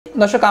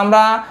দর্শক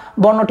আমরা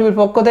বর্ণ টিভির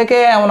পক্ষ থেকে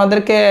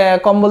ওনাদেরকে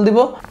কম্বল দিব।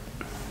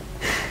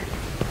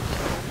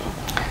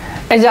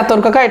 এই যে আতর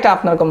কাকা, এটা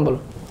আপনার কম্বল।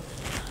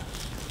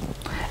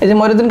 এই যে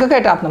মহিউদ্দিন কাকা,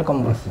 এটা আপনার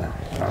কম্বল।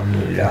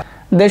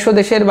 দেশ ও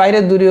দেশের বাইরে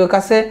দূরীয়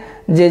কাছে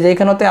যে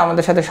যেখানেতে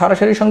আমাদের সাথে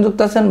সরাসরি সংযুক্ত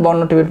আছেন,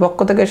 বর্ণ টিভির পক্ষ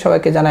থেকে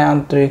সবাইকে জানাই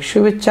আন্তরিক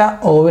শুভেচ্ছা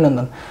ও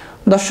অভিনন্দন।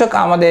 দর্শক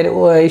আমাদের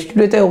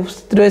স্টুডিওতে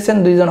উপস্থিত রয়েছেন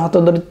দুইজন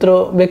হতদরিদ্র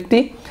ব্যক্তি।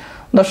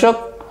 দর্শক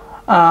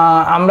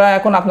আমরা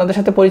এখন আপনাদের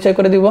সাথে পরিচয়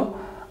করে দিব।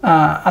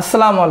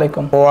 আসসালামু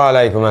আলাইকুম।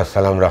 ওয়ালাইকুম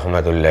আসসালাম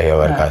রাহমাতুল্লাহি ওয়া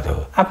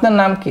বারাকাতুহু। আপনার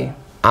নাম কি?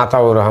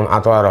 আতাউর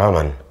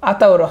রহমান।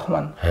 আতাউর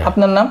রহমান।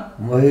 আপনার নাম?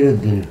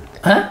 মহিউদ্দিন।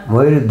 হ্যাঁ,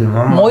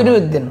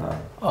 মহিউদ্দিন।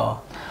 ও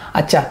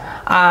আচ্ছা,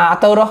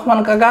 আতাউর রহমান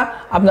কাকা,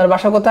 আপনার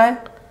বাসা কোথায়?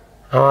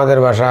 আমাদের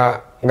বাসা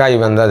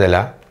গাইবান্ধা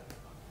জেলা।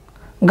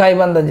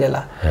 গাইবান্ধা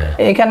জেলা।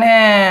 এখানে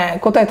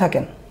কোথায়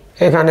থাকেন?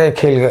 এখানে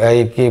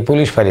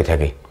পুলিশ ফাঁড়ি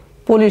থাকি।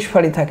 পুলিশ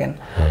ফাঁড়ি থাকেন।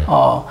 ও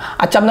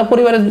আচ্ছা, আপনার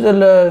পরিবারের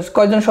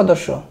কয়জন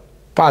সদস্য?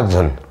 5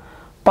 জন।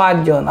 5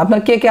 জন। আপনার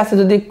কে কে আছে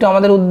যদি একটু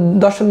আমাদের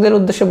দর্শকদের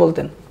উদ্দেশ্যে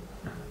বলতেন।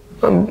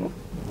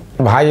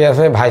 ভাই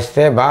আছে,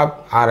 ভাইস্তে বাপ,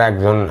 আর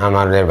একজন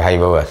আমাদের ভাই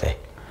বউ আছে।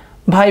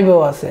 ভাই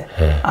বউ আছে।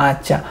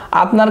 আচ্ছা,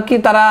 আপনার কি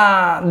তারা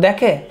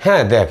দেখে?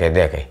 হ্যাঁ,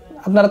 দেখে।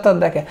 আপনারা তো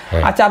দেখে।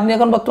 আচ্ছা, আপনি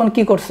এখন বর্তমান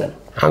কি করছেন?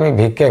 আমি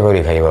ভিক্ষা করি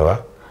খাই বাবা।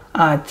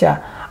 আচ্ছা,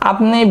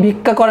 আপনি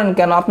ভিক্ষা করেন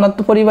কেন? আপনার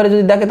তো পরিবারে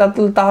যদি দেখে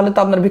তাহলে তো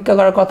আপনার ভিক্ষা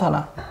করার কথা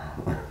না।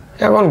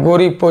 এখন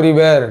গরিব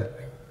পরিবার,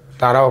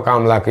 তারাও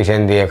কামলা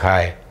কিষেন দিয়ে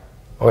খায়,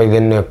 ওই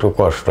জন্য একটু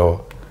কষ্ট,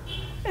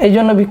 এই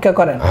জন্য ভিক্ষা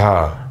করেন।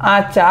 হ্যাঁ।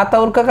 আচ্ছা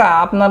আতাউর কাকা,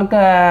 আপনার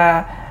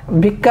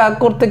ভিক্ষা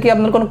করতে কি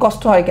আপনার কোনো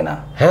কষ্ট হয় কিনা?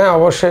 হ্যাঁ,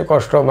 অবশ্যই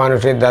কষ্ট।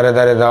 মানুষের দ্বারে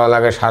দ্বারে যাওয়া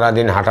লাগে,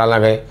 সারাদিন হাঁটা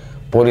লাগে,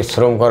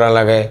 পরিশ্রম করা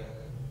লাগে।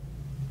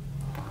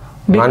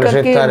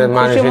 মানুষের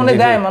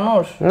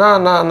মানুষ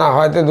না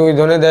হয়তো 2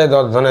 জনে দেয়,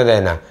 10 জনে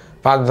দেয় না,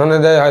 5 জনে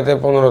দেয়, হয়তো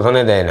 15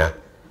 জনে দেয় না।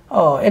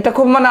 ও, এটা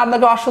খুব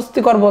আপনাকে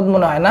অস্বস্তিকর বোধ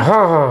মনে হয় না?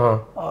 হ্যাঁ।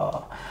 ও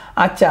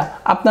আচ্ছা,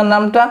 আপনার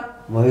নামটা?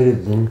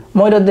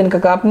 মহিউদ্দিন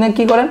কাকা, আপনি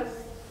কি করেন?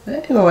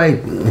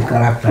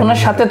 ওনার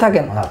সাথে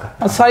থাকেন।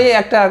 সরি,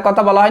 একটা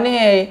কথা বলা হয়নি।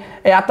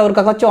 এই আতাউর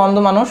কাকা হচ্ছে অন্ধ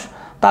মানুষ,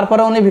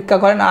 তারপরে উনি ভিক্ষা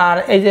করেন। আর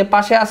এই যে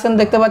পাশে আছেন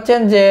দেখতে পাচ্ছেন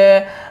যে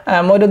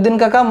মহিউদ্দিন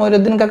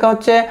কাকা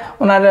হচ্ছে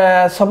ওনার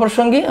সফর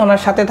সঙ্গী,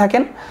 ওনার সাথে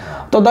থাকেন।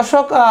 তো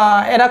দর্শক,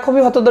 এরা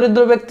খুবই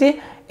হতদরিদ্র ব্যক্তি।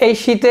 এই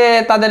শীতে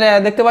তাদের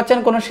দেখতে পাচ্ছেন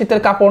কোনো শীতের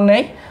কাপড়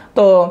নেই।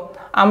 তো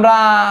আমরা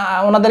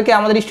ওনাদেরকে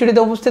আমাদের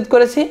স্টুডিওতে উপস্থিত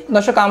করেছি।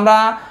 দর্শক আমরা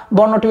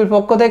বর্ণ টিভির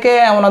পক্ষ থেকে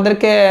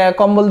ওনাদেরকে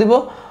কম্বল দিব।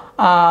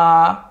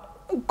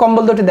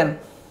 কম্বল দুটি দেন।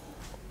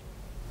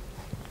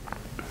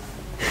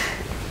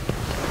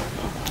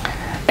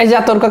 এই যে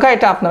আতর কাকা,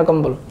 এটা আপনার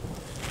কম্বল।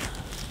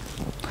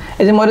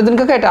 এই যে মহিউদ্দিন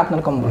কাকা, এটা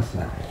আপনার কম্বল।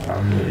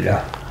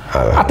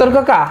 আতর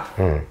কাকা,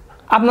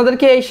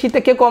 আপনাদেরকে এই শীতে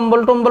কে কম্বল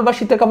টম্বল বা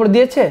শীতের কাপড়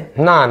দিয়েছে?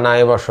 না,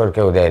 এবছর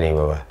কেউ দেয়নি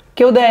বাবা।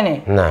 কেউ দেয়নি?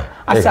 না।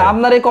 আচ্ছা,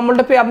 আপনার এই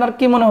কম্বলটা পেয়ে আপনার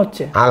কি মনে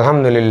হচ্ছে?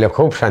 আলহামদুলিল্লাহ,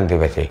 খুব শান্তি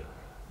পেয়েছি।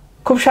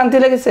 খুব শান্তি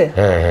লেগেছে?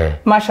 হ্যাঁ।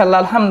 মাশাআল্লাহ,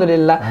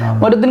 আলহামদুলিল্লাহ।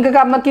 মহিউদ্দিন কাকা,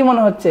 আপনার কি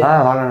মনে হচ্ছে?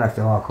 ভালো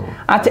লাগছে।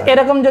 আচ্ছা,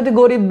 এরকম যদি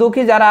গরিব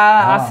দুঃখী যারা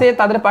আছে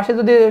তাদের পাশে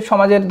যদি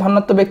সমাজের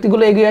ধনাত্ম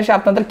ব্যক্তিগুলো এগিয়ে আসে,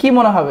 আপনাদের কি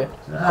মনে হবে?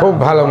 খুব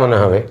ভালো মনে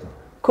হবে।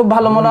 খুব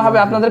ভালো মনে হবে,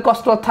 আপনাদের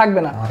কষ্ট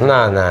থাকবে না।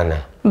 না।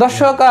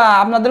 দর্শক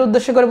আপনাদের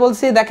উদ্দেশ্য করে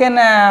বলছি, দেখেন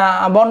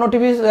বর্ণ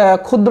টিভি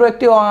ক্ষুদ্র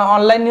একটি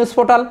অনলাইন নিউজ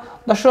পোর্টাল।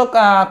 দর্শক,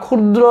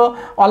 ক্ষুদ্র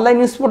অনলাইন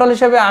নিউজ পোর্টাল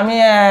হিসেবে আমি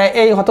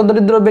এই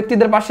হতদরিদ্র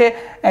ব্যক্তিদের পাশে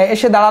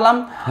এসে দাঁড়ালাম।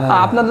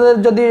 আপনাদের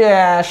যদি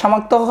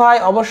সমাপ্ত হয়,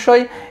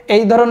 অবশ্যই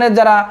এই ধরনের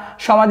যারা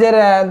সমাজের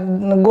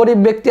গরিব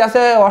ব্যক্তি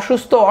আছে,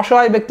 অসুস্থ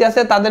অসহায় ব্যক্তি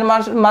আছে, তাদের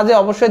মাঝে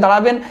অবশ্যই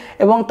দাঁড়াবেন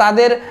এবং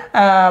তাদের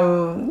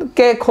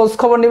কে খোঁজ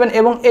খবর নেবেন।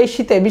 এবং এই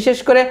শীতে, বিশেষ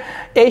করে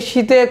এই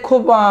শীতে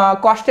খুব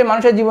কষ্টে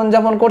মানুষের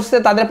জীবনযাপন করছে,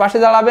 তাদের পাশে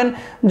দাঁড়াবেন।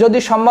 যদি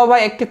সম্ভব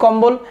হয় একটি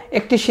কম্বল,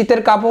 একটি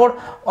শীতের কাপড়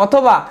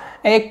অথবা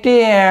একটি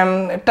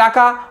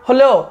টাকা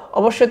হলেও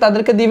অবশ্যই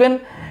তাদেরকে দিবেন।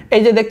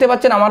 এই যে দেখতে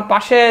পাচ্ছেন আমার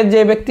পাশে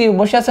যে ব্যক্তি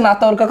বসে আছেন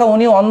আতাউর কাকা,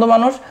 উনি অন্ধ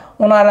মানুষ।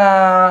 ওনার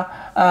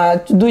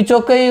 2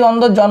 চোখেই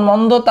অন্ধ, জন্ম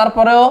অন্ধ,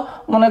 তারপরেও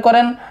মনে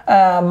করেন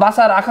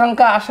বাঁচার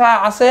আকাঙ্ক্ষা আশা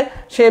আছে,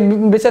 সে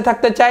বেঁচে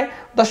থাকতে চায়।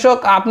 দর্শক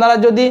আপনারা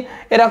যদি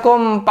এরকম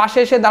পাশে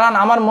এসে দাঁড়ান,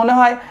 আমার মনে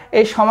হয়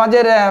এই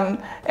সমাজের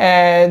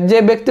যে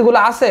ব্যক্তিগুলো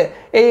আছে,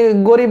 এই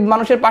গরিব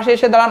মানুষের পাশে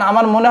এসে দাঁড়ান,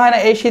 আমার মনে হয় না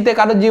এই শীতে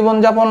কারো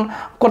জীবনযাপন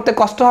করতে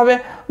কষ্ট হবে।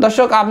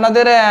 দর্শক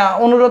আপনাদের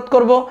অনুরোধ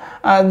করব,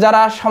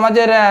 যারা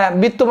সমাজের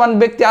বিত্তবান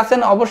ব্যক্তি আছেন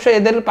অবশ্যই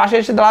এদের পাশে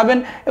এসে দাঁড়াবেন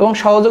এবং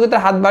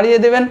সহযোগিতার হাত বাড়িয়ে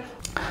দেবেন।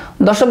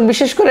 দর্শক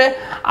বিশেষ করে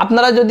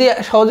আপনারা যদি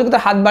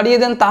সহযোগিতার হাত বাড়িয়ে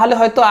দেন তাহলে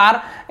হয়তো আর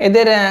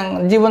এদের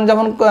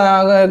জীবনযাপন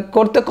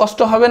করতে কষ্ট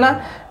হবে না।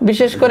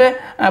 বিশেষ করে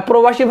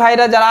প্রবাসী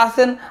ভাইরা যারা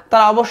আছেন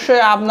তারা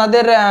অবশ্যই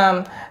আপনাদের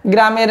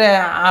গ্রামের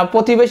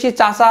প্রতিবেশী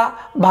চাচা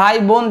ভাই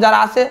বোন যারা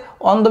আছে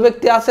অন্ধ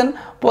ব্যক্তি আছেন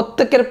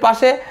প্রত্যেকের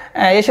পাশে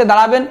এসে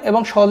দাঁড়াবেন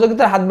এবং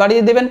সহযোগিতার হাত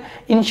বাড়িয়ে দেবেন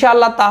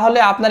ইনশাআল্লাহ। তাহলে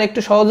আপনার একটু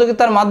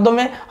সহযোগিতার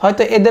মাধ্যমে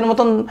হয়তো এদের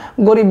মতন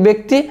গরিব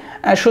ব্যক্তি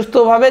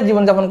সুস্থভাবে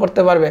জীবনযাপন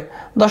করতে পারবে।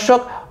 দর্শক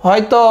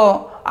হয়তো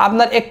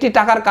আপনার একটি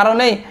টাকার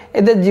কারণেই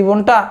এদের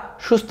জীবনটা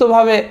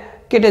সুস্থভাবে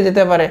কেটে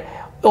যেতে পারে,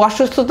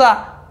 অসুস্থতা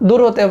দূর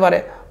হতে পারে।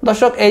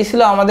 দর্শক, এই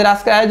ছিল আমাদের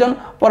আজকের আয়োজন।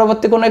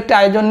 পরবর্তী কোনো একটি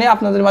আয়োজন নিয়ে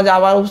আপনাদের মাঝে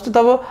আবার উপস্থিত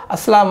হব।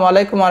 আসসালামু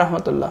আলাইকুম ওয়া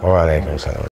রাহমাতুল্লাহ। ওয়ালাইকুম আসসালাম।